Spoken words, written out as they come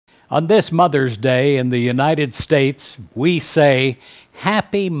On this Mother's Day in the United States, we say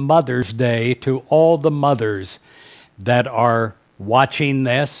Happy Mother's Day to all the mothers that are watching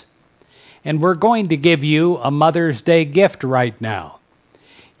this. And we're going to give you a Mother's Day gift right now.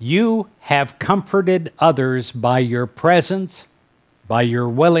 You have comforted others by your presence, by your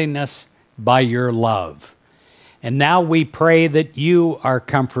willingness, by your love. And now we pray that you are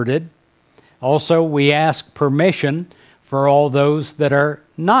comforted. Also, we ask permission for all those that are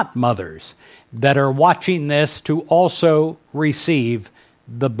not mothers, that are watching this, to also receive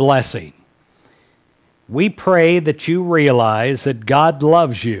the blessing. We pray that you realize that God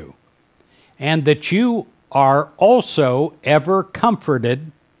loves you and that you are also ever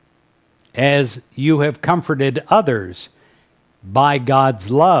comforted as you have comforted others by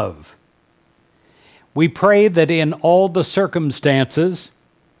God's love. We pray that in all the circumstances,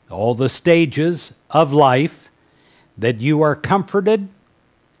 all the stages of life, that you are comforted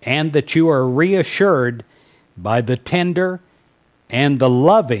and that you are reassured by the tender and the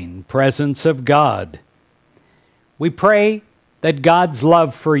loving presence of God. We pray that God's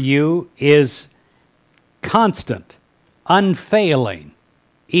love for you is constant, unfailing,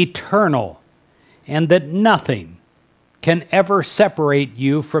 eternal, and that nothing can ever separate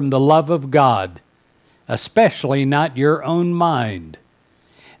you from the love of God, especially not your own mind.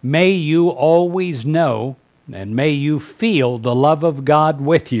 May you always know and may you feel the love of God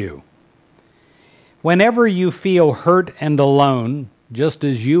with you. Whenever you feel hurt and alone, just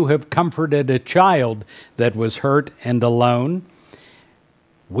as you have comforted a child that was hurt and alone,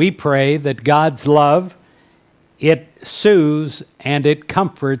 we pray that God's love, it soothes and it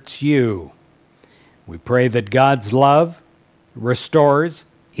comforts you. We pray that God's love restores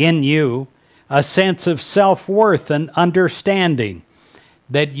in you a sense of self-worth and understanding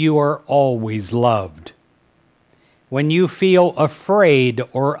that you are always loved. When you feel afraid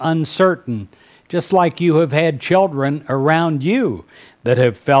or uncertain, just like you have had children around you that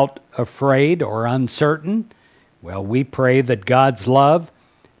have felt afraid or uncertain, well, we pray that God's love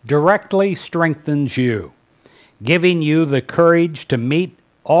directly strengthens you, giving you the courage to meet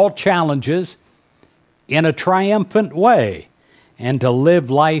all challenges in a triumphant way and to live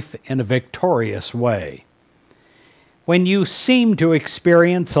life in a victorious way. When you seem to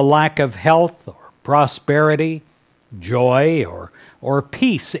experience a lack of health or prosperity, joy or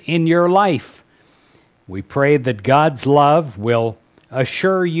peace in your life, we pray that God's love will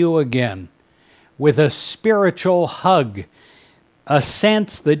assure you again with a spiritual hug, a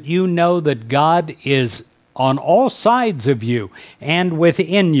sense that you know that God is on all sides of you and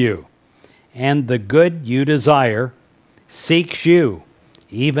within you, and the good you desire seeks you,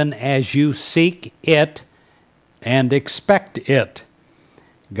 even as you seek it and expect it.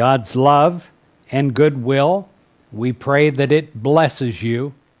 God's love and goodwill, we pray that it blesses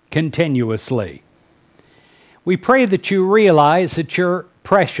you continuously. We pray that you realize that you're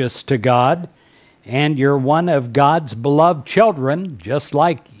precious to God and you're one of God's beloved children, just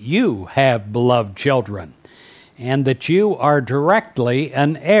like you have beloved children, and that you are directly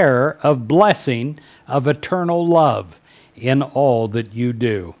an heir of blessing of eternal love in all that you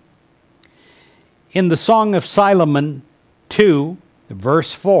do. In the Song of Solomon 2,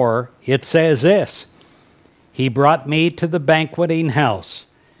 verse 4, it says this: He brought me to the banqueting house,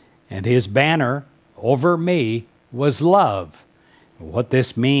 and his banner over me was love. What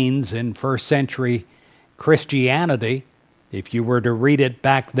this means in first century Christianity, if you were to read it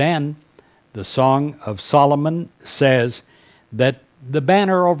back then, the Song of Solomon says that the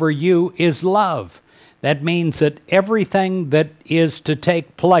banner over you is love. That means that everything that is to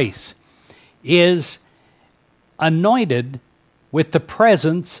take place is anointed with the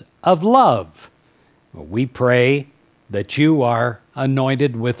presence of love. We pray that you are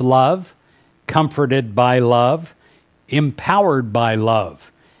anointed with love, comforted by love, empowered by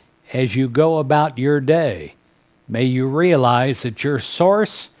love. As you go about your day, may you realize that your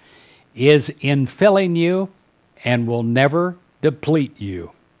source is in filling you and will never deplete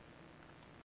you.